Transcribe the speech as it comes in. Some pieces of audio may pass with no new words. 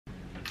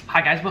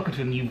Hi guys, welcome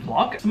to a new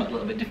vlog. Something a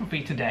little bit different for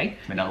you today.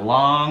 It's been a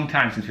long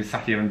time since we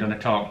sat here and done a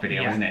talk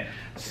video, isn't it?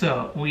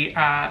 So we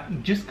are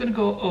just going to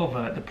go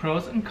over the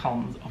pros and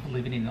cons of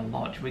living in a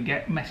lodge. We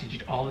get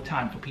messaged all the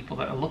time for people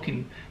that are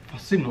looking for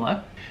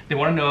similar. They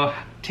want to know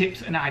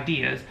tips and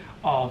ideas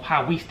of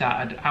how we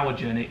started our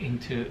journey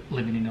into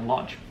living in a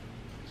lodge.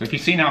 So if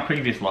you've seen our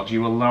previous vlogs,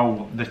 you will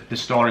know the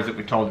stories that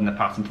we've told in the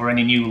past, and for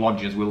any new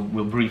lodgers, we'll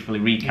briefly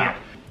recap. Yeah.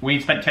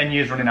 We'd spent 10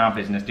 years running our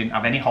business, didn't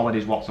have any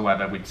holidays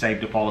whatsoever. We'd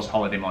saved up all this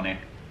holiday money.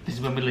 This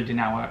is when we lived in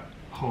our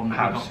home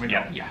House, we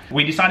got rid of. Yeah.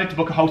 We decided to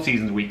book a whole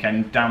seasons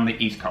weekend down the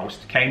East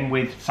Coast. Came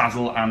with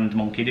Sazzle and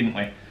Monkey, didn't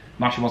we?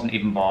 Marsha wasn't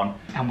even born.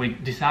 And we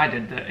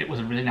decided that it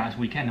was a really nice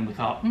weekend, and we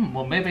thought,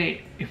 well,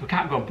 maybe if we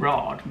can't go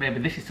abroad, maybe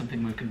this is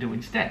something we could do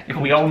instead. If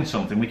we owned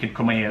something, we could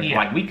come here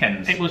like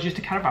weekends. It was just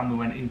a caravan we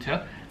went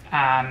into,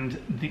 and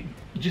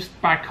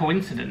just by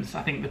coincidence,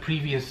 I think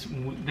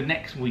the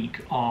next week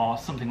or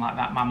something like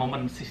that, my mum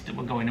and sister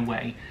were going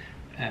away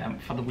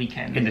for the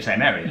weekend. In the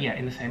same area? Yeah,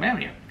 in the same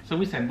area. So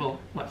we said, well,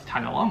 let's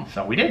tag along.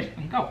 So we did.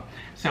 And go.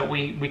 So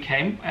we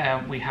came,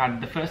 we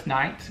had the first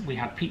night, we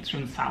had pizza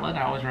and salad,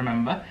 I always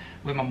remember,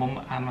 with my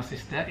mum and my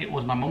sister. It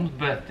was my mum's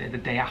birthday the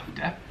day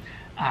after,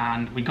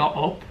 and we got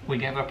up, we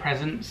gave her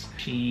presents.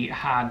 She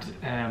had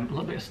a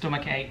little bit of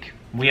stomach ache.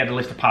 We had a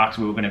list of parks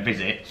we were going to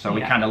visit, so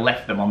we kind of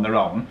left them on their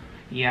own.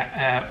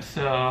 Yeah,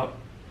 so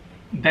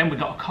then we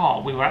got a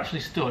call. We were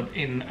actually stood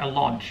in a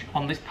lodge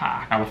on this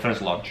park. Our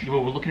first lodge. We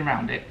were looking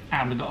around it,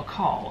 and we got a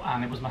call,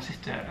 and it was my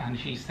sister, and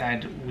she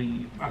said,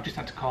 I've just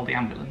had to call the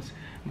ambulance.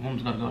 My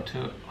mum's got to go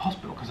to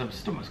hospital because her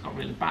stomach's got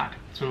really bad.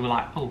 So we were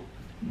like, oh,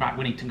 right,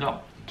 we need to go.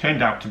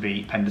 Turned out to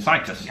be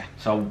appendicitis. Yeah.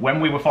 So when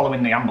we were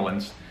following the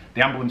ambulance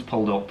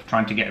pulled up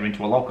trying to get her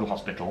into a local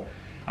hospital,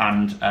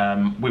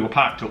 and we were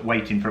parked up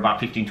waiting for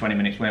about 15-20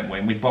 minutes, weren't we?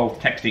 And we both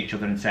texted each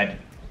other and said,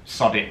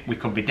 sod it, we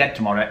could be dead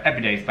tomorrow,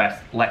 every day's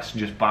best, let's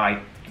just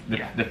buy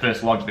the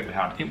first lodge that we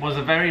had. It was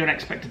a very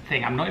unexpected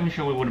thing. I'm not even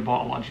sure we would have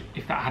bought a lodge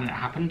if that hadn't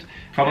happened.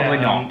 Probably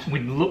not. We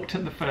looked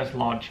at the first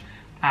lodge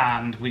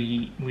and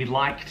we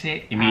liked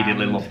it.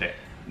 Immediately loved it.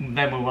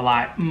 Then we were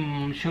like,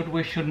 should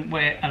we, shouldn't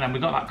we? And then we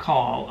got that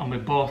call, and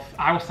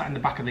I was sat in the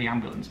back of the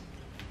ambulance.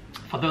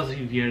 For those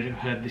of you who have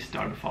heard this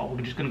story before,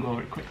 we're just going to go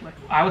over it quickly.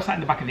 I was sat in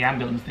the back of the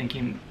ambulance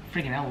thinking,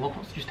 friggin' hell, look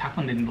what's just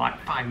happened in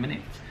like 5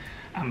 minutes.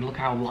 And look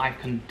how life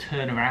can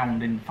turn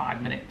around in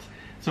 5 minutes.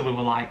 So we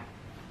were like,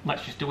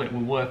 let's just do it.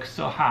 We work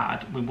so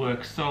hard, we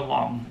work so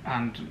long,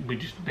 and we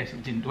just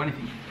basically didn't do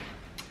anything.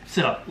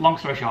 So, long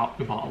story short,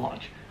 we bought a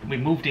lodge. We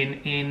moved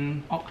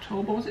in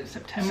October, was it?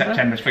 September?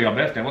 September's for your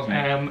birthday, wasn't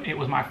it? It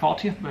was my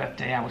 40th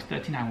birthday. I was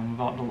 39 when we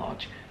bought the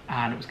lodge.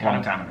 And it was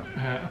kind of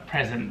a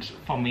present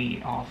for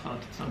me, also,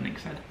 so Nick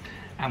said.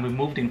 And we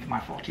moved in for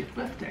my 40th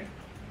birthday.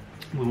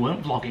 We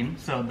weren't vlogging,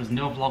 so there's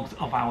no vlogs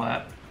of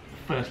our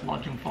first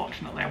lodge,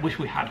 unfortunately. I wish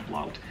we had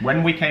vlogged.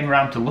 When we came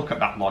around to look at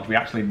that lodge, we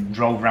actually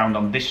drove round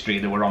on this street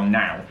that we're on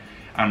now,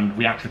 and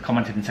we actually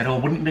commented and said, oh,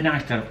 wouldn't it be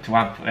nice to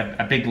have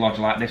a big lodge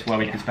like this where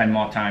we could spend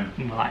more time?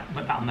 And we're like,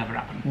 but that'll never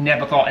happen.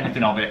 Never thought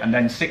anything of it, and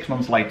then 6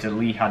 months later,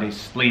 Lee had his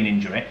spleen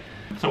injury.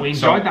 So we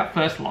enjoyed that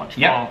first lodge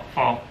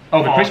for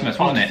over Christmas,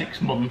 wasn't it?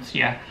 6 months,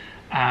 yeah.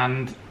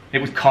 And it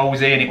was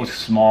cosy and it was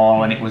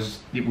small and it was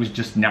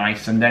just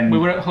nice. And then we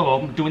were at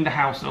home doing the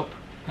house up,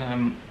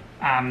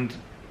 and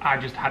I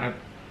just had an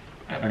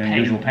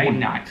unusual pain one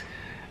night.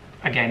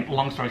 Again,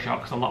 long story short,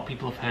 because a lot of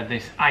people have heard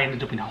this, I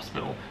ended up in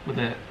hospital with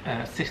a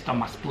cyst on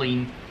my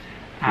spleen.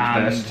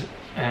 And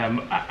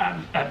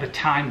at the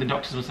time, the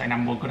doctors were saying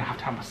I'm going to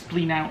have my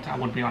spleen out. I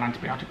would be on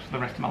antibiotics for the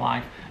rest of my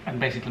life, and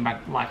basically my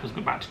life was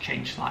about to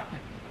change slightly.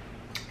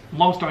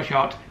 Long story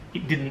short,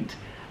 it didn't.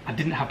 I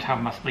didn't have to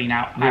have my spleen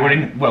out.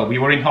 We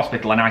were in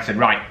hospital, and I said,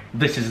 right,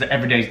 this is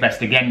every day's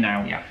best again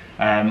now. Yeah.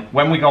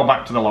 When we go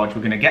back to the lodge,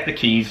 we're going to get the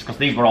keys, because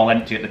these were all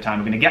empty at the time.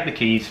 We're going to get the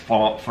keys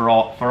for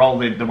all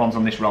the ones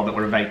on this road that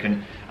were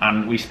vacant,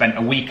 and we spent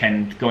a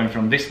weekend going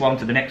from this one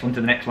to the next one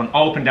to the next one,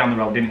 all up and down the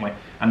road, didn't we?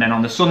 And then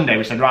on the Sunday,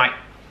 we said, right.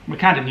 We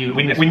kind of knew.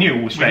 We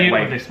knew straight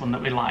away. This one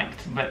that we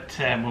liked, but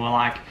we were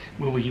like,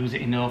 will we use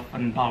it enough?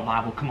 And blah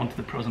blah. We'll come on to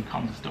the pros and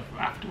cons and stuff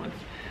afterwards.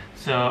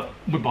 So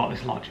we bought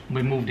this lodge.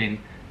 We moved in,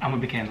 and we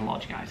became the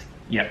Lodge Guys.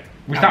 Yeah.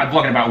 We started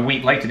vlogging about a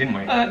week later, didn't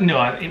we?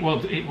 No, it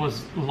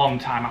was a long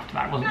time after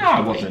that. Wasn't it?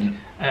 No, it wasn't.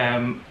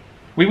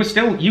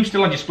 You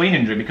still had your spleen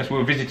injury because we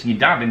were visiting your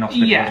dad in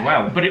hospital as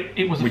well. But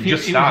it was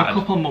a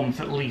couple of months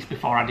at least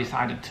before I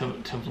decided to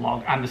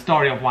vlog. And the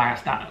story of why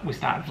we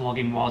started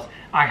vlogging was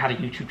I had a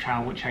YouTube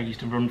channel which I used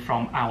to run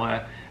from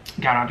our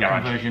garage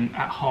conversion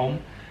at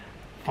home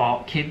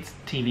for kids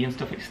TV and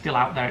stuff. It's still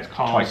out there. It's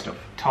called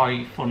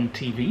Toy Fun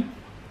TV.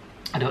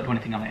 I don't do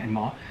anything on it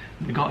anymore.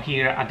 We got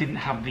here, I didn't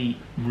have the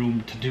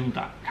room to do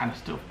that kind of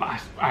stuff,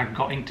 but I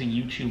got into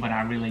YouTube and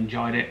I really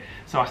enjoyed it,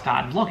 so I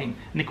started vlogging.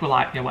 Nick was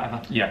like, yeah,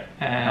 whatever. Yeah,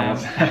 I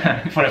was.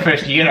 For the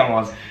first year I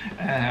was.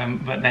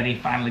 But then he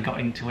finally got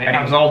into it. And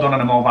it was all done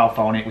on a mobile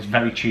phone, it was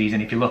very cheesy,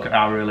 and if you look at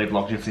our early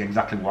vlogs, you'll see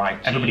exactly why.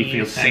 Everybody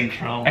feels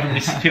sick. Everybody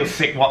feels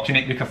sick watching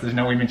it because there's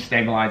no image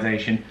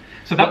stabilisation.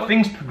 So but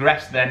things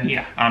progressed then,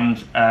 yeah.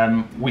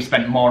 And we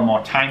spent more and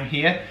more time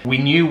here. We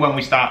knew when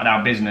we started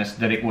our business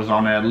that it was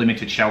on a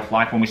limited shelf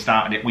life. When we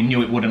started it, we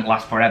knew it wouldn't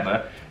last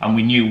forever, and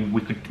we knew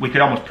we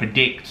could almost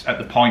predict at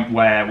the point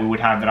where we would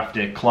either have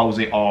to close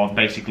it or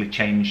basically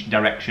change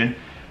direction.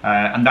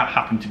 And that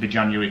happened to be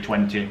January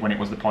 20, when it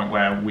was the point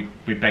where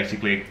we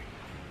basically,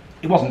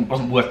 it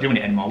wasn't worth doing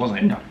it anymore, wasn't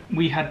it? No.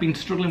 We had been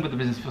struggling with the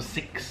business for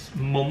 6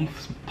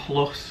 months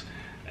plus.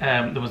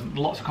 There was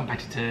lots of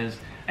competitors.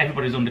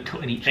 Everybody's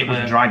undercutting each other.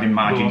 It was driving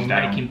margins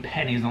down. Making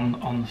pennies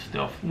on the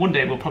stuff. One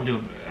day we'll probably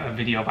do a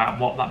video about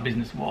what that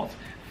business was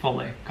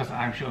fully, because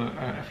I'm sure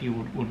a few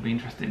would be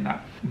interested in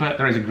that. But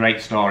there is a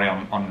great story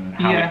on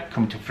how it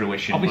come to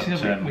fruition. Obviously,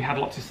 we had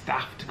lots of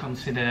staff to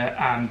consider,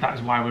 and that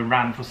is why we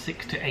ran for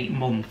 6 to 8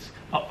 months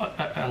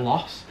at a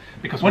loss.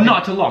 Because we're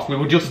not at a loss. We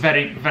were just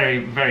very, very,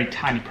 very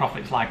tiny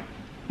profits, like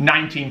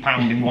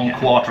 £19 in one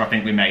quarter, I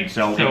think we made.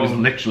 So it was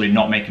literally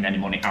not making any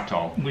money at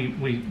all.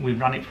 We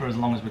ran it for as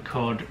long as we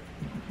could.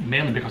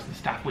 Mainly because of the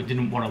staff, we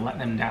didn't want to let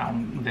them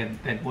down.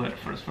 They'd worked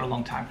for us for a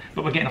long time.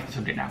 But we're getting off the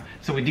subject now.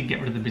 So we did get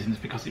rid of the business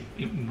because it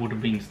would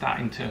have been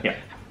starting to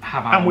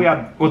have our... And we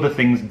had other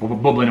things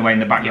bubbling away in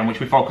the background, which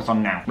we focus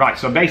on now. Right,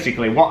 so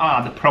basically, what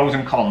are the pros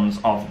and cons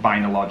of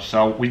buying a lodge?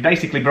 So we've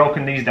basically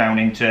broken these down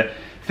into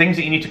things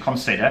that you need to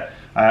consider,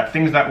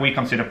 things that we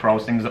consider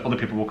pros, things that other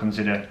people will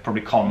consider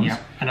probably cons. Yeah,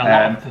 and a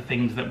lot of the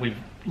things that we've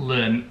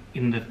learned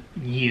in the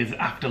years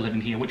after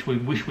living here, which we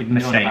wish we'd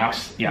known about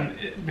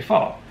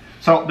before.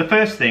 So the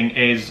first thing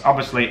is,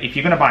 obviously, if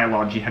you're going to buy a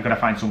lodge, you've got to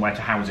find somewhere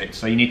to house it.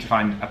 So you need to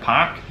find a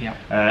park,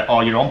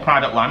 or your own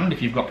private land.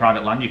 If you've got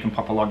private land, you can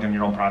pop a lodge on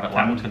your own private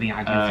land. That would be the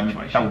ideal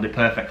situation. That would be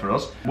perfect for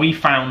us. We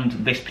found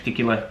this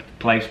particular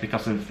place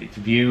because of its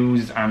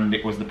views, and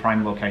it was the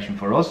prime location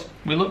for us.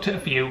 We looked at a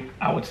few.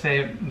 I would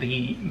say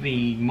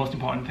the most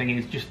important thing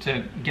is just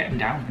to get them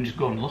down and just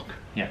go and look.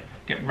 Yeah.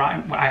 Get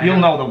right. You'll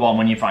know the one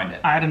when you find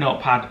it. I had a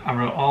notepad. I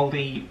wrote all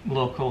the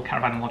local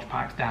caravan and lodge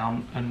parks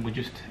down, and we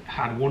just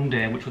had one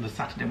day, which was a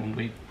Saturday, when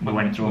we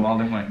went through them all,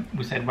 didn't we?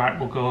 We said, right,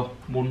 we'll go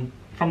one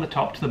from the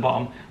top to the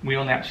bottom. We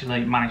only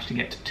actually managed to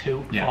get to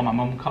 2 before my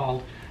mum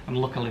called, and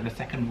luckily the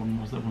second one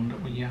was the one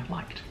that we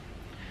liked.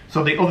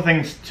 So the other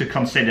things to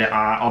consider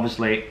are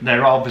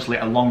there are obviously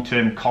a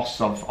long-term costs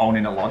of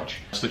owning a lodge,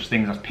 such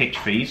things as pitch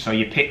fees. So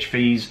your pitch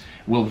fees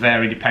will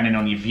vary depending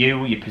on your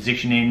view, your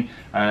positioning,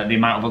 the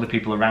amount of other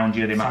people around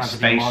you, the amount of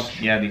space,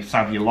 the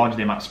size of your lodge,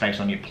 the amount of space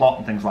on your plot,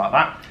 and things like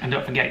that. And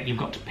don't forget, you've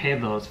got to pay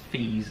those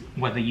fees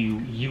whether you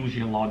use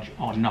your lodge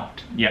or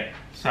not. Yeah.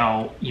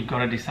 So you've got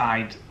to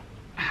decide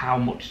how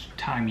much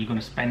time you're going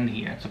to spend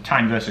here. So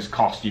time versus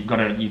cost. You've got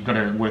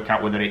to work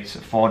out whether it's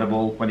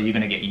affordable, whether you're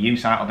going to get your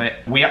use out of it.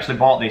 We actually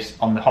bought this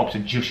on the hopes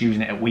of just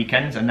using it at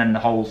weekends, and then the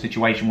whole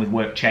situation with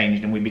work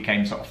changed, and we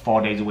became sort of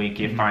 4 days a week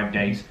here, 5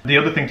 days. The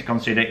other thing to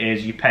consider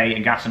is you pay a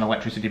gas and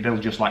electricity bill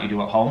just like you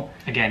do at home.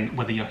 Again,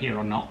 whether you're here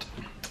or not.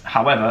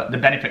 However, the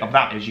benefit of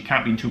that is you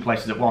can't be in 2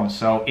 places at once.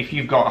 So if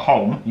you've got a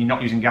home, you're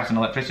not using gas and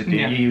electricity,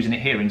 you're using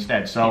it here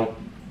instead. So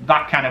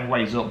that kind of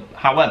weighs up.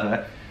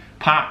 However,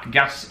 park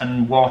gas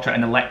and water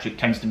and electric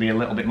tends to be a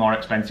little bit more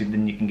expensive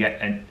than you can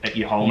get at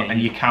your home, and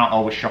you can't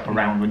always shop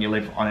around when you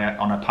live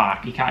on a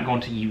park. You can't go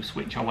onto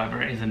U-Switch or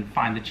whatever it is and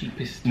find the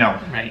cheapest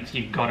rates.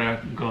 You've got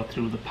to go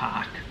through the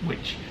park,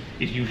 which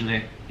is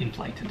usually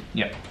inflated.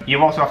 Yeah.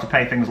 You also have to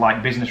pay things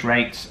like business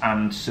rates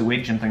and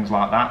sewage and things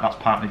like that. That's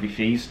part of your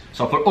fees.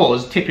 So for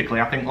us,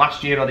 typically, I think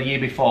last year or the year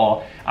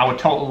before, our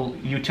total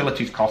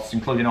utilities costs,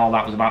 including all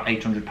that, was about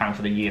 £800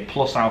 for the year,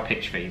 plus our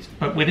pitch fees.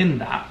 But within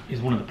that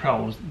is one of the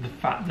pros, the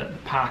fact that the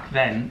park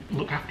then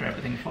look after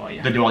everything for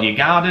you. They do all your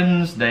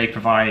gardens, they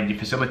provide your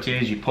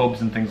facilities, your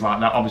pubs and things like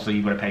that. Obviously,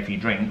 you've got to pay for your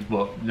drinks,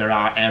 but there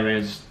are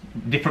areas,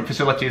 different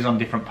facilities on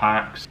different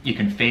parks. You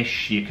can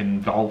fish, you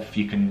can golf,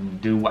 you can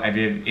do whatever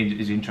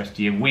is interest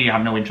to you. We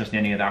have no interest in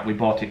any of that. We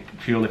bought it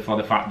purely for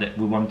the fact that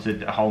we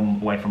wanted a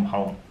home away from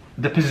home.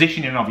 The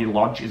positioning of your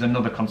lodge is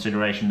another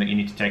consideration that you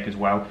need to take as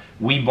well.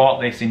 We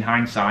bought this in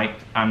hindsight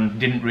and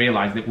didn't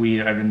realise that we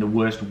are in the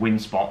worst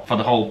wind spot for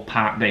the whole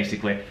park,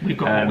 basically. We've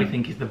got what we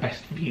think is the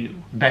best view.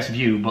 Best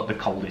view, but the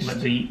coldest.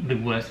 But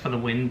the worst for the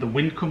wind. The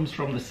wind comes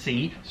from the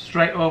sea,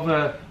 straight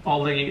over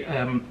all the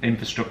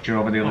infrastructure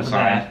over the other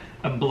side. There,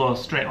 and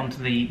blows straight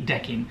onto the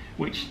decking,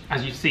 which,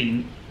 as you've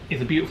seen,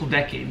 is a beautiful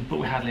decking, but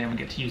we hardly ever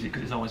get to use it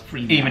because it's always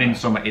freezing. Even in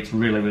summer, it's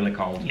really, really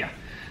cold. Yeah.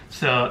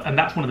 So, and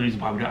that's one of the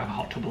reasons why we don't have a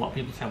hot tub. A lot of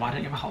people say, why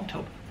don't you have a hot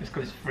tub? It's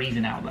because it's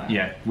freezing out there.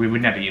 Yeah, we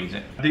would never use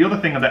it. The other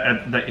thing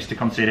that is to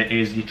consider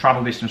is your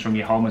travel distance from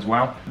your home as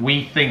well.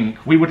 We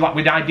think, we'd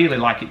ideally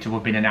like it to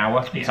have been an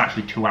hour. It's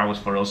actually 2 hours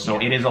for us, so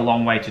it is a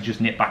long way to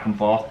just nip back and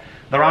forth.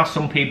 There are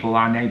some people,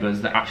 our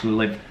neighbours, that actually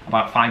live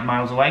about 5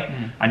 miles away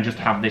and just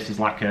have this as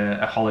like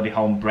a holiday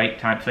home break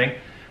type thing.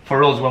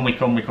 For us, when we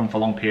come for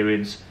long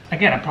periods.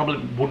 Again, I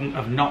probably wouldn't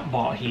have not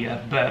bought here,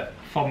 but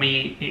for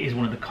me, it is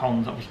one of the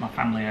cons. Obviously, my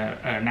family are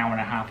an hour and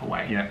a half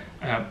away.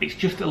 Yeah. It's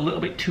just a little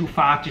bit too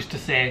far just to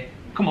say,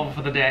 come over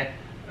for the day,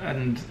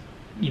 and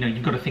you know,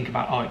 you've got to think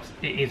about, oh,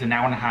 it is an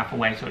hour and a half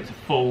away, so it's a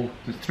full...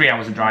 It's 3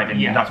 hours of driving,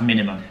 Yeah. that's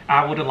minimum.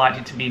 I would have liked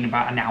it to be in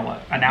about an hour.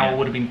 An hour Yeah.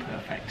 would have been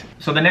perfect.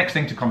 So the next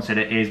thing to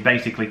consider is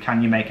basically,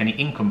 can you make any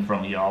income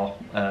from your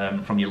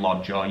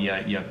lodge or your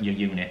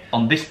unit?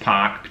 On this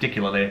park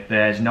particularly,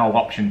 there's no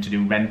option to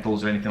do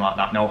rentals or anything like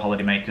that, no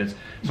holiday makers.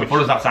 So for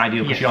us that's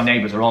ideal because Yes. your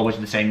neighbours are always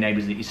the same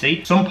neighbours that you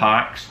see. Some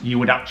parks you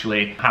would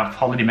actually have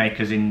holiday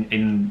makers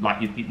in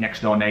like your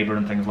next door neighbour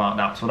and things like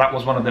that. So that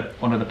was one of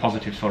the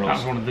positives for That us.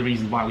 was one of the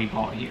reasons why we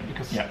bought here,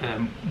 because Yeah.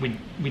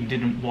 we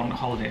didn't want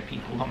holiday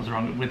people. That was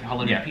wrong with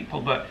holiday Yeah.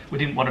 people, but we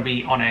didn't want to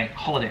be on a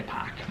holiday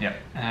park. Yeah.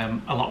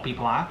 A lot of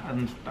people are,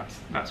 and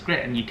that's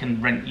great. And you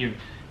can rent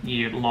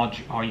your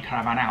lodge or your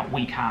caravan out.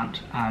 We can't,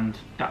 and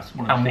that's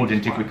one of the And things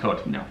wouldn't if why- we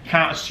could. No. You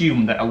can't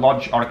assume that a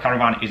lodge or a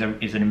caravan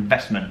is an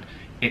investment.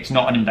 It's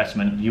not an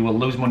investment. You will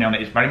lose money on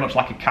it. It's very much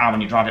like a car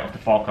when you drive it off the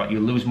forecourt. You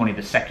lose money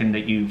the second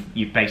that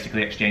you've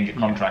basically exchanged your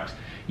contracts.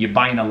 You're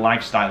buying a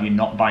lifestyle. You're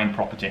not buying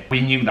property.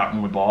 We knew that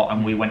when we bought,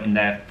 and we went in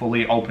there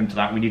fully open to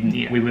that. We didn't.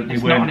 Yeah. We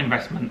It's weren't not an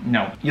investment.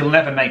 No, you'll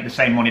never make the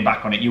same money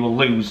back on it. You will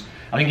lose.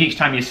 I think each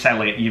time you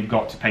sell it, you've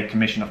got to pay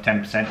commission of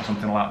 10% or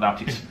something like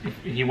that. It's If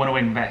you want to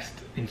invest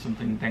in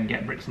something, then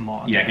get bricks and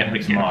mortar. Yeah, get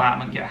bricks and Get an mortar.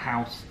 apartment, get a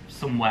house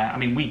somewhere. I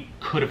mean, we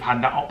could have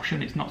had that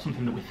option. It's not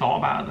something that we thought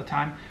about at the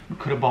time. We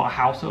could have bought a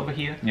house over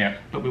here. Yeah.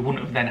 But we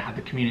wouldn't have then had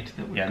the community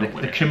that we've Yeah, got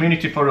with the it.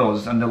 community for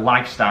us and the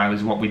lifestyle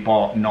is what we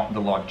bought, not the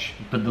lodge.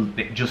 But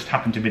it just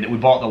happened to be that we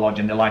bought the lodge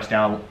and the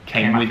lifestyle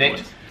came with it.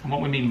 afterwards. And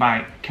what we mean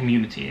by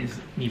community is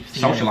you've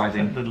seen us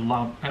Socialising.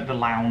 at the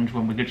lounge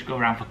when we just go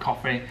around for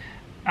coffee,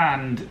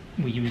 and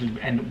we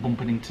usually end up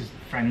bumping into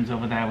friends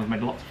over there. We've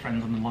made lots of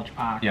friends on the lodge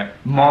park. Yeah,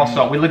 more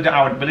so. We lived at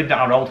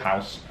our old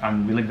house,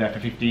 and we lived there for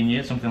 15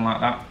 years, something like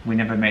that. We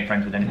never made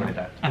friends with anybody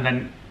there. And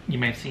then you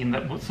may have seen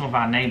that some of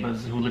our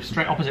neighbours who live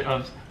straight opposite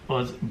us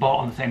bought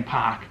on the same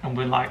park, and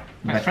we're like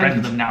best friends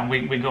with them now.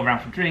 We go around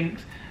for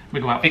drinks. We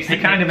go out for It's the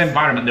kind of picnics.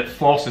 environment that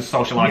forces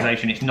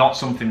socialisation. It's not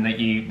something that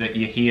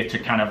you're here to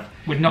kind of.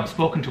 We've not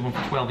spoken to them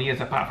for 12 years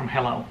apart from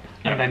hello,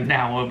 Yeah. and then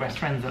now we're best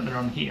friends that they're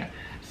on here.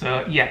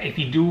 So yeah, if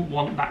you do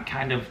want that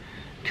kind of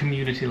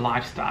community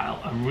lifestyle,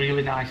 a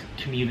really nice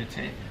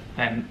community,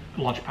 then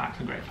lodge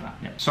parks are great for that.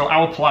 Yeah. So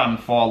our plan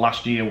for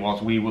last year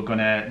was we were going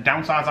to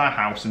downsize our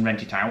house and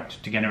rent it out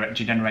to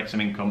generate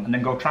some income, and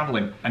then go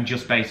travelling and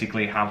just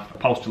basically have a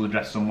postal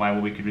address somewhere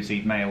where we could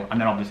receive mail.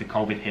 And then obviously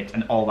COVID hit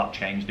and all that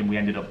changed, and we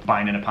ended up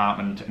buying an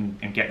apartment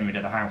and getting rid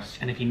of the house.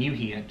 And if you're new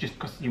here, just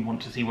because you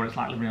want to see what it's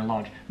like living in a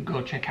lodge,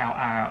 go check out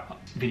our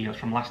videos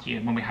from last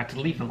year when we had to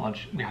leave the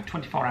lodge. We had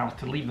 24 hours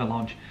to leave the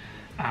lodge.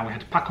 We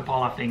had to pack up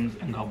all our things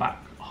and go back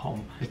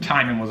home. The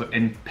timing was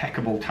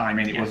impeccable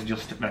timing. It Yeah. was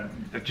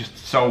just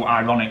so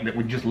ironic that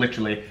we just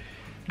literally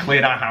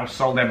cleared our house,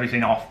 sold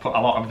everything off, put a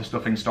lot of the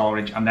stuff in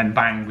storage, and then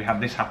bang, we had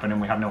this happen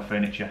and we had no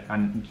furniture.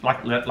 And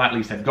like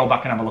Lee said, go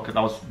back and have a look at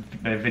those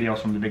videos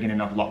from the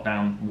beginning of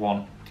lockdown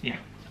 1. Yeah.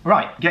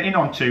 Right, getting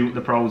on to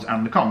the pros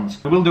and the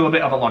cons. We will do a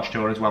bit of a lodge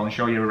tour as well and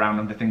show you around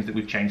and the things that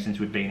we've changed since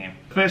we've been here.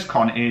 The first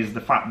con is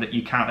the fact that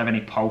you can't have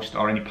any post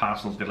or any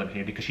parcels delivered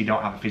here because you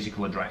don't have a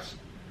physical address.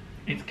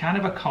 It's kind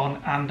of a con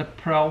and a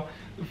pro,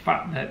 the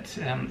fact that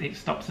it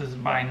stops us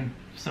buying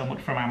so much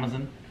from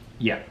Amazon.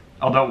 Yeah,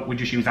 although we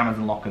just use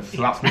Amazon lockers,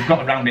 so we've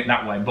got around it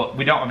that way, but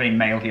we don't have any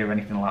mail here or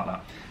anything like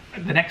that.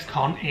 The next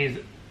con is,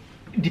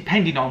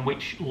 depending on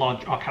which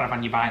lodge or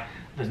caravan you buy,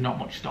 there's not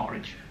much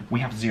storage. We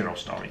have zero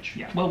storage.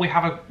 Yeah. Well, we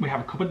have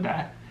a cupboard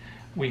there.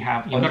 You've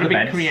Under got to the be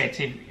beds.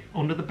 creative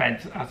under the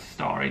beds as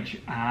storage,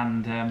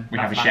 and We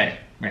have a that's shed. it.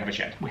 We have a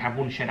shed. We have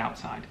one shed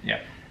outside. Yeah.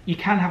 You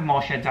can have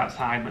more sheds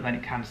outside, but then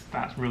it kind of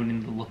starts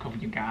ruining the look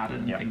of your garden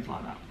and Yeah. things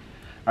like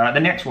that. The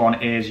next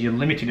one is you're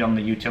limited on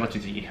the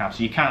utilities that you have.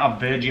 So you can't have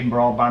Virgin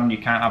broadband, you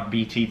can't have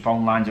BT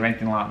phone lines or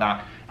anything like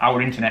that.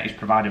 Our internet is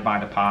provided by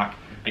the park,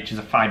 which is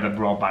a fibre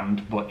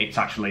broadband, but it's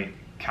actually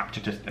capped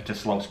at a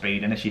slow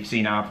speed. And as you've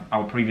seen our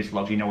previous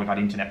vlogs, you know we've had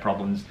internet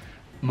problems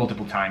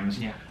multiple times.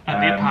 Yeah. At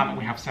the apartment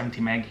we have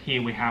 70 meg.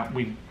 Here we've had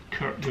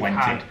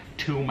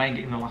 2 meg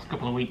in the last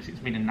couple of weeks. It's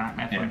been a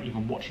nightmare for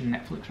even watching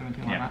Netflix or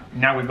anything like that.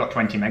 Now we've got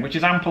 20 meg, which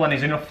is ample and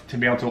is enough to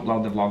be able to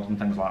upload the vlogs and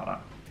things like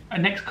that. A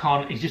next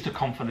con is just a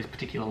con for this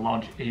particular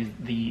lodge is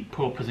the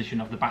poor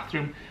position of the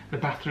bathroom. The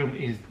bathroom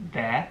is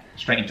there,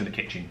 Straight into the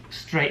kitchen.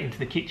 straight into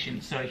the kitchen.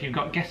 So if you've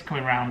got guests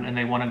coming around and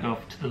they want to go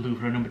to the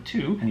Louvre number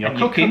 2 And you're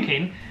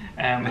cooking,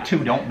 the The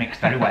two don't mix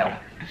very well.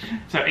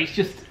 So it's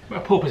just a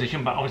poor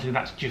position, but obviously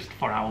that's just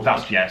for our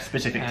That's lodge.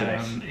 specific to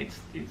this.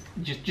 It's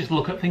just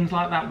look at things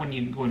like that when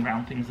you're going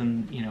around things,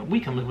 and we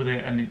can live with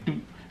it, and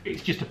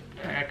it's just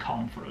a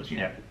con for us.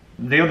 Yeah.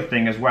 The other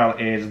thing as well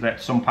is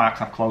that some parks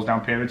have closed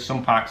down periods.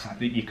 Some parks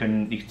you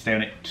can stay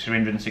on it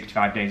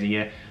 365 days a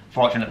year.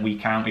 Fortunately, we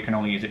can't. We can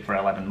only use it for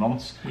 11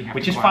 months,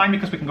 which is fine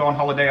because we can go on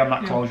holiday on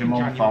that closure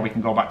month, January. or we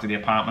can go back to the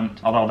apartment.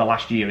 Although the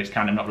last year it's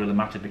kind of not really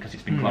mattered because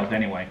it's been closed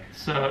anyway.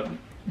 So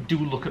do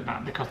look at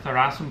that, because there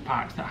are some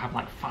parks that have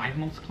like 5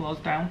 months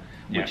closed down,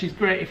 which is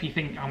great if you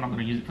think I'm not going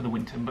to use it for the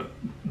winter, but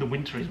the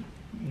winter is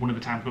one of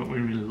the times that we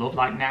really love.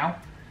 Like now,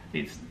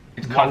 it's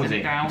It's wasn't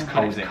cosy. down, It's but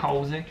cosy.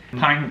 cozy.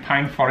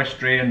 Pine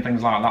forestry and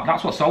things like that.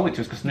 That's what sold it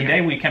to us, because the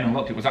day we came and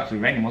looked, it was actually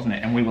raining, wasn't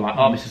it? And we were like,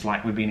 oh, this is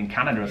like we've been in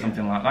Canada or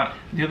something like that.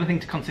 The other thing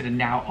to consider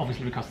now,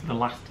 obviously because of the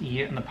last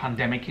year and the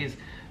pandemic, is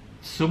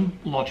some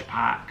lodge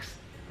parks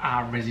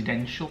are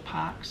residential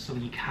parks, so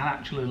you can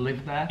actually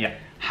live there. Yeah.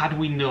 Had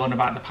we known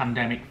about the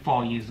pandemic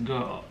 4 years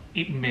ago,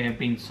 it may have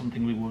been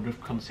something we would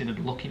have considered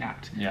looking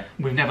at. Yeah.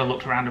 We've never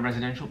looked around a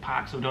residential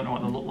park, so we don't know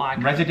what they look like.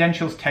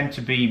 Residentials tend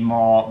to be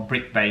more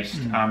brick-based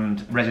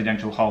and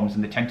residential homes,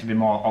 and they tend to be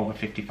more over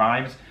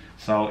 55s.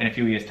 So in a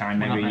few years' time,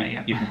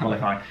 maybe you can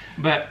qualify.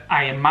 But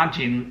I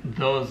imagine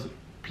those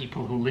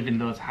people who live in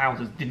those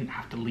houses didn't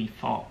have to leave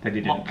for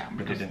lockdown.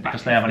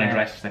 Because they have an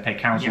address, they pay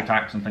council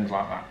tax and things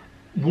like that.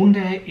 One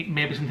day it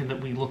may be something that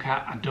we look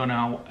at, I don't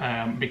know,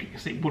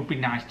 because it would be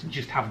nice to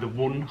just have the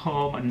one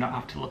home and not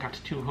have to look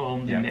after two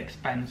homes and the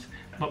expense.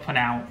 But for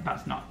now,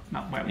 that's not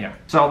where we are.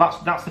 So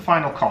that's the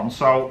final con.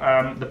 So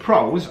the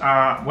pros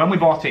are, when we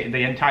bought it,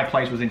 the entire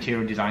place was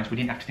interior design, so we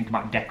didn't have to think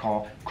about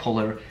decor,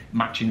 colour,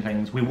 matching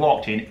things. We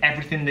walked in,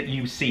 everything that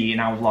you see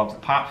in our vlogs,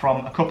 apart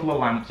from a couple of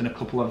lamps and a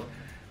couple of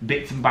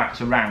bits and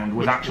bats around,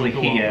 was actually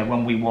here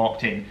when we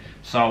walked in.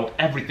 So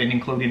everything,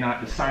 including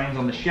like the signs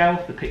on the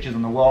shelf, the pictures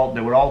on the wall,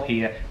 they were all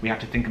here. We had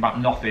to think about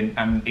nothing,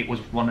 and it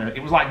was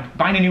like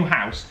buying a new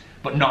house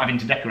but not having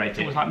to decorate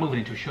it. It was like moving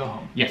into a show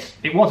home. Yes,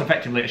 it was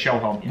effectively a show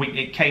home.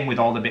 It came with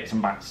all the bits and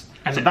bats,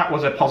 and so that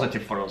was a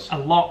positive for us. A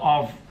lot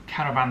of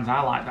caravans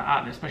are like that,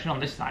 aren't they? Especially on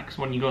this side, because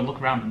when you go and look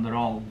around them, they're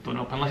all done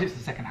up, unless it's the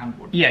second-hand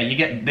wood. Yeah,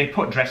 they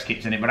put dress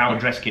kits in it, but our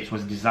dress kits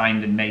was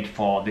designed and made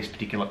for this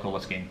particular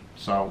colour scheme.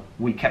 So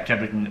we kept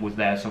everything that was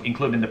there, so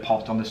including the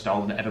pot on the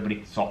stove that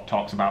everybody sort of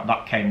talks about,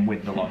 that came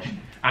with the lodge.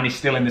 And it's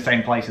still in the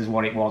same place as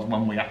what it was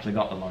when we actually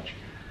got the lodge.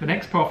 The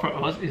next pro for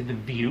us is the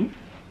view.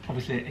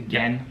 Obviously,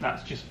 again,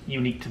 that's just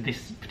unique to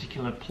this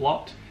particular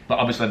plot. But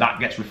obviously that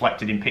gets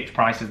reflected in pitch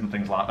prices and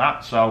things like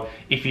that. So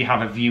if you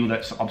have a view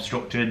that's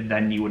obstructed,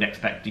 then you would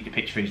expect that your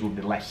pitch fees would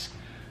be less.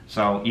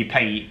 So you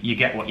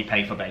get what you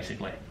pay for,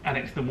 basically. And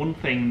it's the one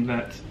thing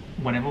that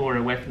whenever we're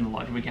away from the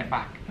lodge, we get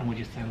back and we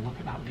just say, look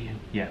at that view.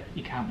 Yeah.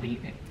 You can't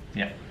beat it.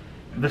 Yeah.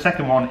 The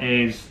second one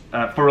is,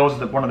 for us,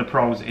 one of the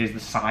pros is the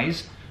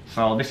size.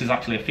 So this is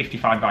actually a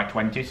 55 by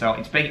 20, so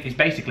it's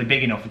basically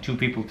big enough for two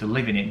people to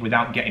live in it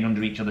without getting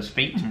under each other's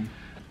feet.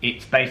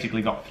 It's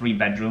basically got 3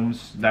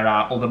 bedrooms. There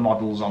are other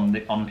models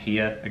on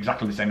here,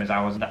 exactly the same as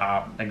ours, that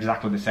are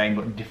exactly the same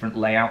but different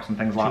layouts and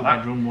things like that.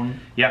 2-bedroom one.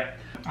 Yeah.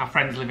 Our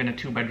friends live in a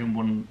 2-bedroom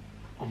one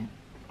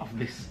of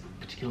this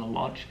particular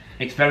lodge.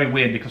 It's very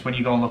weird because when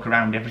you go and look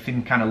around,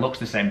 everything kind of looks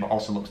the same but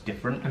also looks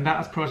different. And that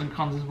has pros and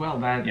cons as well.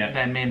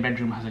 Their main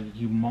bedroom has a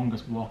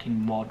humongous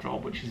walk-in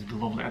wardrobe, which is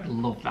lovely. I'd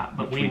love that.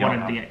 But we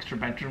wanted the extra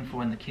bedroom for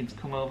when the kids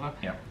come over.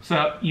 Yeah.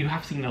 So you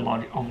have seen the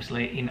lodge,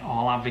 obviously, in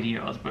all our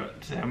videos,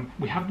 but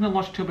we have done a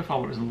lodge tour before,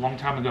 but it was a long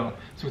time ago.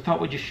 So we thought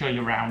we'd just show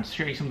you around,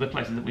 show you some of the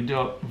places that we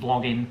don't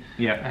vlog in.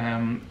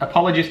 Yeah.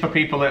 Apologies for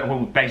people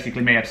who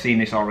basically may have seen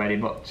this already,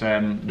 but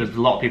there's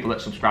a lot of people that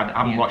subscribed that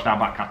haven't watched our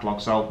back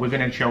catalogue. So we're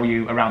going to show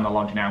you around the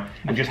lodge now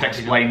and just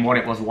explain what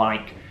it was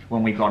like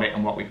when we got it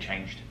and what we've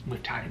changed.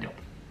 We've tidied up.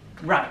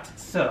 Right,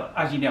 so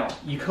as you know,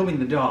 you come in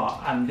the door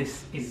and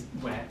this is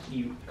where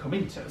you come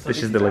into. So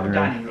this is the living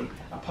dining room.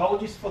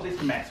 Apologies for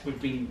this mess,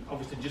 we've been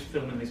obviously just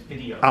filming this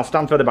video. I'll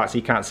stand further back so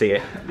you can't see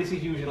it. This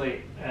is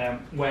usually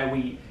where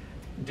we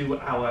do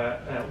our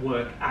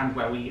work and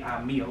where we eat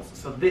our meals.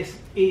 So this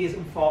is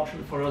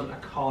unfortunately for us a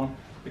con,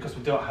 because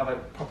we don't have a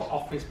proper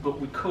office, but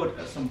we could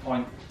at some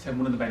point turn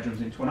one of the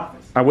bedrooms into an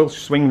office. I will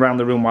swing round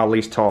the room while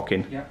Lee's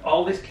talking. Yeah,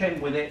 all this came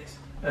with it,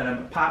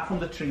 apart from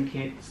the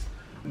trinkets.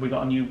 We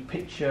got a new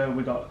picture,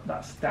 we got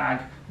that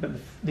stag, but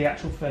the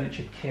actual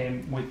furniture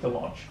came with the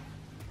lodge.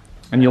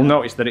 And you'll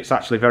notice that it's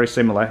actually very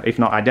similar, if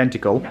not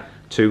identical,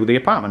 to the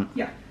apartment.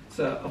 Yeah,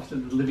 so obviously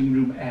the living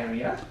room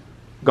area.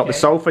 Got the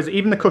sofas,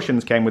 even the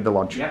cushions came with the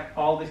lodge. Yeah,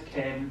 all this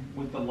came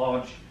with the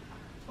lodge,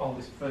 all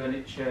this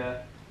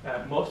furniture.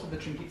 Most of the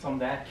trinkets on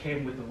there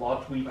came with the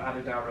lodge. We've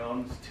added our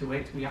own to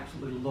it. We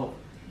absolutely love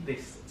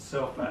this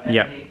sofa. And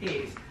it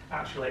is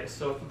actually a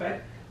sofa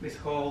bed. This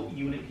whole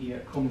unit here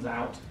comes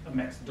out and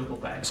makes a double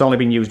bed. It's only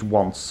been used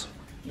once.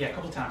 Yeah, a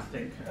couple of times I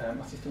think.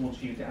 My sister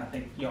once used it, and I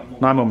think your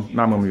mum.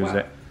 My mum used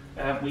it.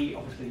 We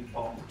obviously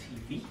bought the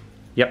TV.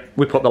 Yep,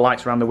 we put the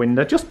lights around the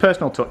window, just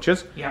personal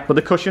touches. Yeah. But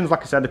the cushions,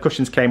 like I said, the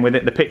cushions came with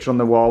it. The picture on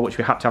the wall, which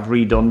we had to have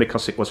redone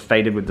because it was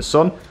faded with the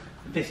sun.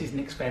 This is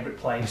Nick's favourite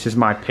place. This is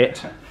my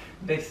pit.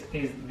 This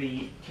is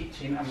the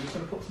kitchen. I'm just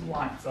going to put some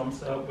lights on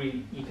so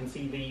you can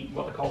see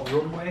what they call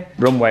runway.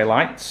 Runway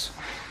lights,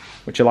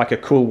 which are like a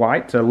cool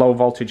white, low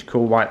voltage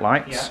cool white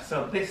lights. Yeah,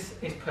 so this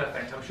is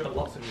perfect. I'm sure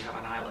lots of you have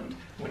an island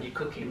when you're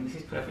cooking. This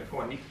is perfect for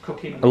when you're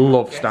cooking. I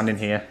love standing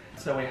here.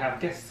 So we have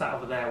guests sat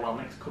over there while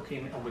Nick's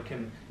cooking, and we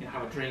can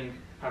have a drink,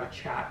 have a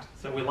chat.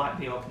 So we like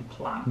the open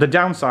plan. The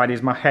downside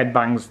is my head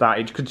bangs that.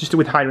 It could just do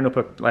with hiring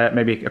up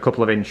maybe a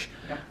couple of inch.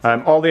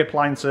 All the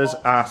appliances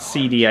are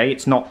CDA.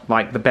 It's not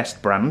like the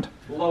best brand.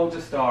 Loads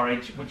of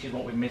storage, which is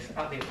what we miss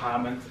at the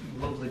apartment.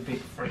 Lovely big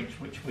fridge,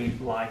 which we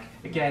like.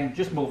 Again,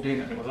 just moved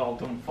in and it was all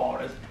done for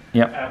us.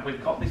 Yep.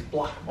 We've got this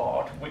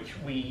blackboard, which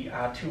we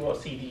are too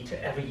OCD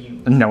to ever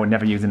use. No, we're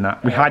never using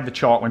that. We hide the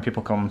chalk when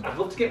people come. I'd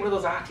love to get one of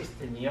those artists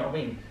in, you know what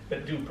I mean,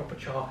 that do proper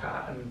chalk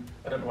art, and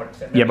I don't know what it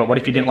said. Yeah, but what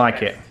if you didn't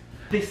like it?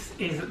 This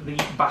is the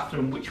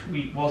bathroom, which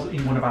was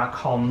in one of our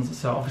cons,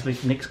 so obviously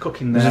if Nick's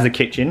cooking there. This is the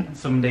kitchen. And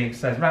somebody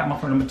says, right, I'm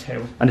off for number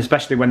 2. And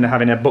especially when they're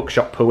having a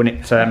bookshop poo and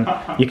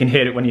it, you can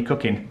hear it when you're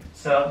cooking.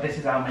 So this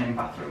is our main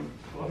bathroom.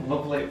 A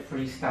lovely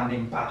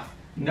freestanding bath.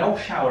 No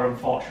shower,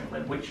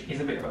 unfortunately, which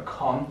is a bit of a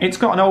con. It's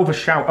got an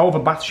over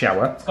bath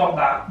shower. It's got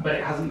that, but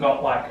it hasn't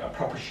got like a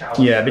proper shower.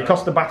 Yeah, so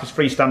because the bath is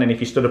freestanding, if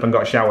you stood up and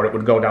got a shower, it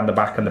would go down the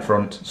back and the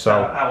front.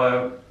 So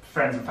our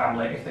friends and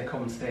family, if they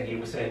come and stay here,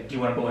 we say, do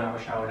you want to go and have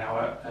a shower in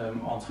our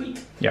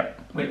ensuite? Yeah.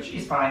 Which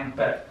is fine,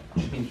 but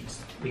it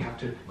means we have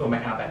to go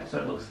make our bed so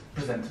it looks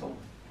presentable.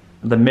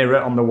 The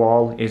mirror on the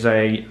wall is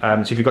a,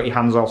 so if you've got your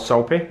hands all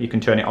soapy, you can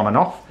turn it on and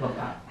off. Love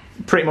that.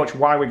 Pretty much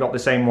why we got the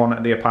same one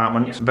at the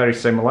apartment. It's very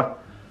similar.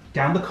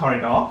 Down the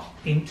corridor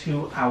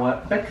into our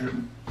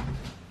bedroom,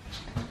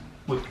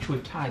 which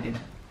we've tied in.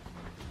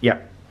 Yeah.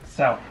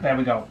 So, there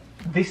we go.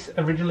 This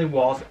originally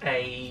was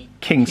a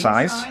King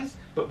size,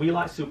 but we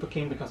like Super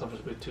King because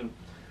obviously we're 2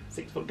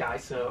 6-foot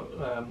guys,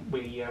 so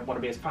we want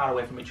to be as far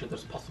away from each other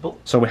as possible.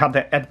 So we had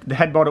the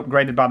headboard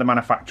upgraded by the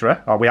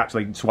manufacturer, or we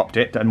actually swapped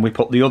it, and we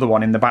put the other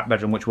one in the back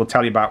bedroom, which we'll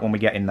tell you about when we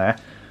get in there.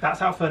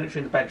 That's our furniture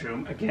in the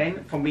bedroom.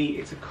 Again, for me,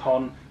 it's a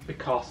con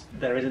because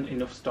there isn't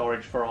enough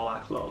storage for all our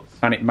clothes.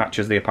 And it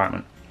matches the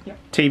apartment. Yep.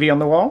 TV on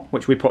the wall,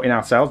 which we put in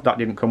ourselves, that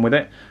didn't come with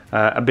it.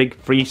 A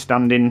big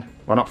freestanding,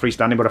 well not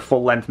freestanding, but a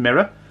full-length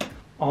mirror.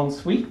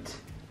 Ensuite,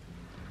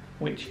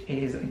 which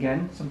is,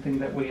 again, something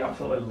that we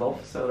absolutely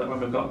love, so that when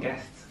we've got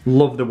guests...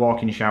 Love the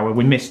walk-in shower.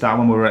 We missed that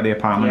when we were at the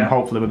apartment. Yeah.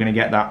 Hopefully we're going to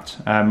get that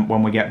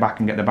when we get back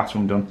and get the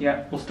bathroom done.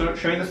 Yeah, we'll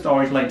show you the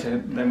storage later,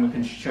 then we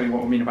can show you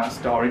what we mean about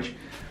storage.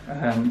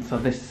 So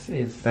this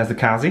is... There's the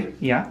Kazi.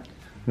 Yeah.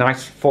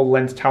 Nice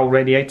full-length towel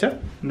radiator.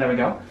 And there we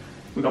go.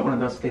 We've got one of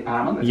those for the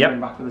apartment that's Yep.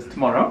 coming back with us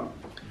tomorrow.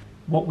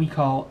 What we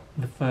call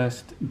the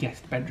first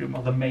guest bedroom,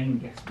 or the main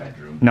guest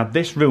bedroom. Now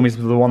this room is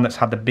the one that's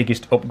had the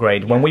biggest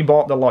upgrade. When we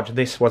bought the lodge,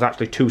 this was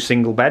actually 2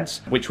 single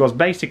beds, which was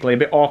basically a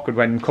bit awkward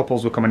when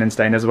couples were coming and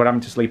staying as we're having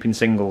to sleep in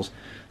singles.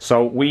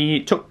 So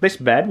we took this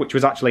bed, which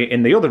was actually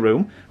in the other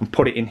room, and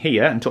put it in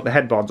here, and took the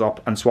headboards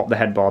up and swapped the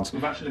headboards.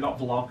 We've actually got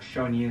vlogs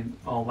showing you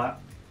all that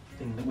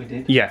thing that we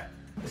did. Yeah.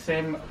 The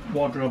same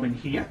wardrobe in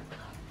here,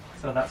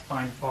 so that's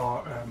fine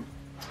for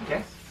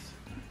guests.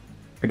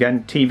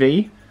 Again,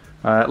 TV,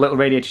 little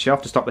radiator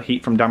shelf to stop the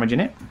heat from damaging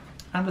it.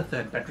 And the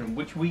third bedroom,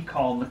 which we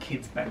call the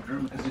kids'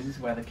 bedroom, because this is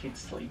where the kids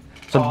sleep.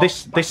 So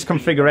this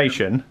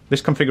configuration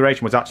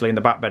was actually in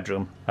the back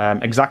bedroom,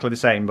 exactly the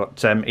same,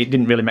 but it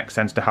didn't really make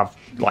sense to have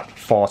like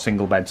 4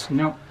 single beds.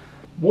 No.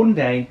 One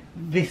day,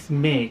 this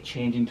may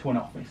change into an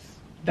office.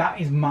 That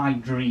is my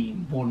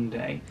dream, one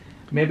day.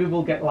 Maybe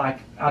we'll get like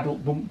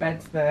adult bunk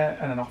beds there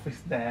and an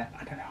office there,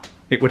 I don't know.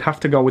 It would have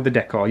to go with the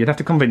decor, you'd have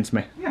to convince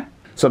me. Yeah.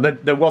 So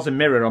there was a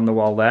mirror on the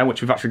wall there,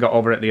 which we've actually got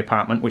over at the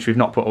apartment, which we've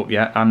not put up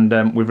yet,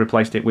 and we've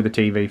replaced it with a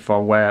TV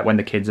for when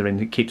the kids are in.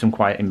 It keeps them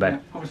quiet in bed. Yeah,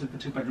 obviously the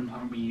 2 bedrooms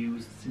haven't been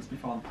used since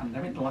before the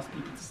pandemic. The last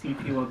people to sleep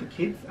here were the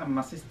kids and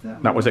my sister.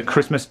 That was at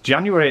Christmas,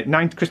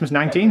 Christmas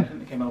 19? I think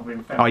they came over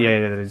in February. Oh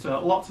yeah, it is.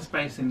 So lots of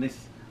space in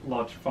this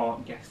lodge for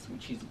guests,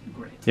 which is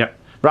great. Yep.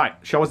 Right,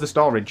 show us the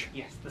storage.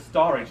 Yes, the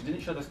storage. I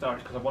didn't show the storage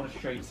because I wanted to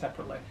show you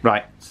separately.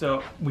 Right.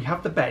 So we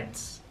have the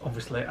beds,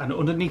 obviously, and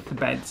underneath the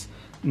beds,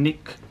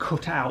 Nick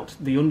cut out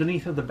the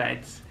underneath of the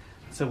beds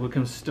so we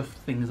can stuff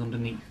things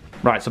underneath.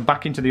 Right, so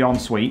back into the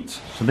ensuite.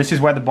 So this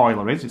is where the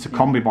boiler is. It's a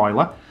combi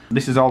boiler.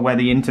 This is all where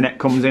the internet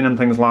comes in and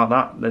things like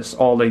that. That's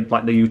all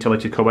the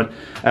utility cupboard.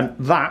 And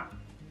that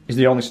is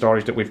the only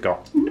storage that we've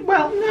got.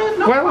 Well, no,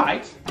 not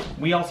quite.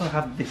 We also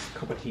have this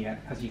cupboard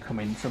here as you come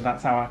in. So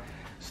that's our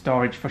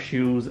storage for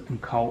shoes and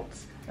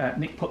coats.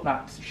 Nick put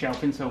that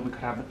shelf in so we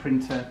could have the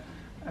printer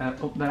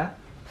up there.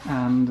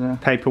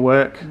 And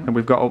paperwork that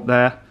we've got up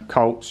there,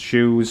 coats,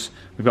 shoes.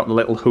 We've got the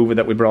little hoover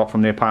that we brought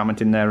from the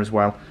apartment in there as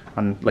well,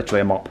 and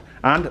literally a mop.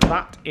 And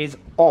that is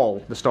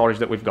all the storage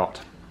that we've got.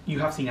 You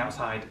have seen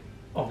outside,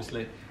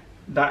 obviously.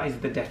 That is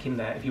the deck in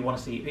there. If you want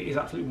to see, it is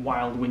absolutely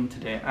wild wind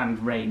today and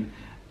rain,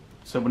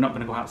 so we're not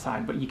going to go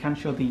outside. But you can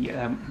show the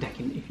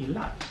decking if you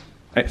like.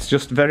 It's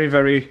just very,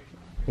 very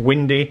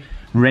windy,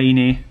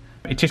 rainy.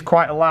 It is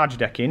quite a large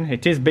decking.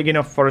 It is big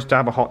enough for us to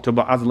have a hot tub,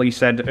 but as Lee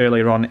said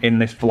earlier on in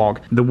this vlog,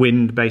 the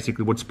wind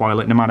basically would spoil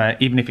it no matter,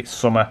 even if it's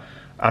summer,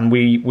 and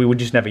we would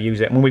just never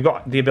use it. And we've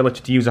got the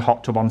ability to use a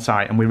hot tub on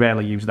site, and we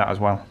rarely use that as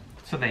well.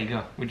 So there you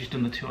go, we've just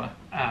done the tour,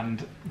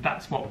 and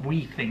that's what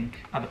we think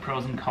are the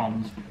pros and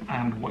cons,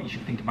 and what you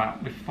should think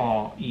about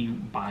before you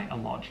buy a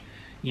lodge.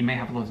 You may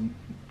have loads of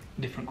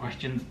different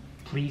questions.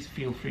 please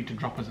feel free to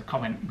drop us a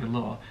comment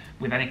below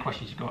with any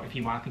questions you've got. If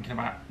you are thinking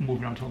about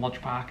moving on to a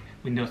lodge park,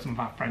 we know some of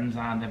our friends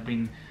are, and they've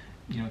been,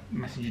 you know,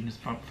 messaging us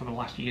for the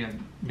last year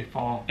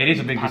before. It is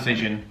a big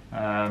decision,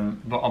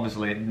 but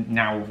obviously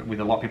now with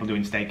a lot of people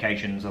doing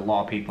staycations, a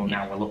lot of people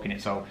now are looking at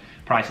it, so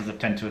prices have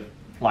tend to,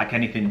 like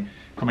anything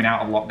coming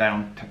out of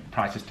lockdown,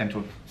 prices tend to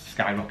have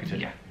skyrocketed.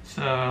 Yeah,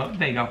 so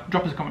there you go.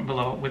 Drop us a comment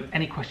below with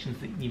any questions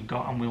that you've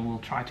got, and we will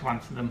try to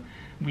answer them.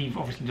 We've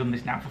obviously done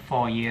this now for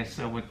 4 years,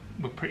 so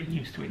we're pretty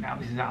used to it now.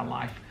 This is our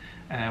life.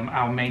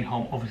 Our main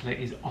home obviously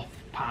is off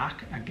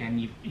park.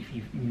 Again, if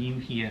you're new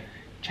here,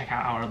 check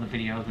out our other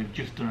videos. We've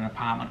just done an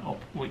apartment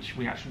up, which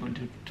we actually going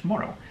to do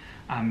tomorrow,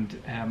 and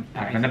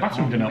that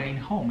is our main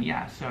home.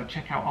 Yeah, so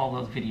check out all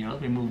those videos.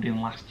 We moved in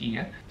last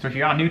year. So if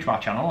you are new to our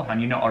channel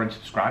and you're not already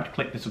subscribed,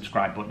 click the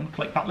subscribe button.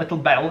 Click that little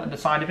bell at the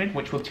side of it,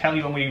 which will tell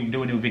you when we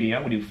do a new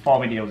video. We do 4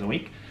 videos a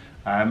week.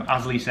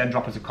 As Lee said,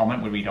 drop us a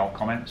comment. We read all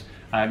comments.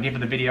 Give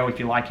the video, if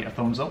you like it, a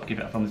thumbs up. Give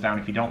it a thumbs down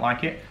if you don't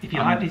like it. If you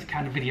like these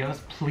kind of videos,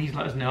 please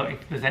let us know.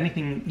 If there's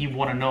anything you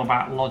want to know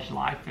about lodge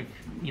life, if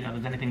you know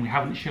there's anything we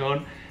haven't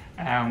shown,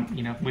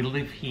 you know, we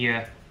live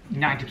here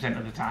 90%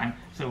 of the time,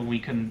 so we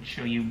can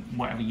show you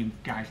whatever you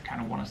guys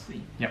kind of want to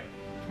see. Yep.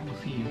 And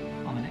we'll see you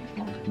on the next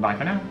vlog. Bye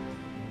for now.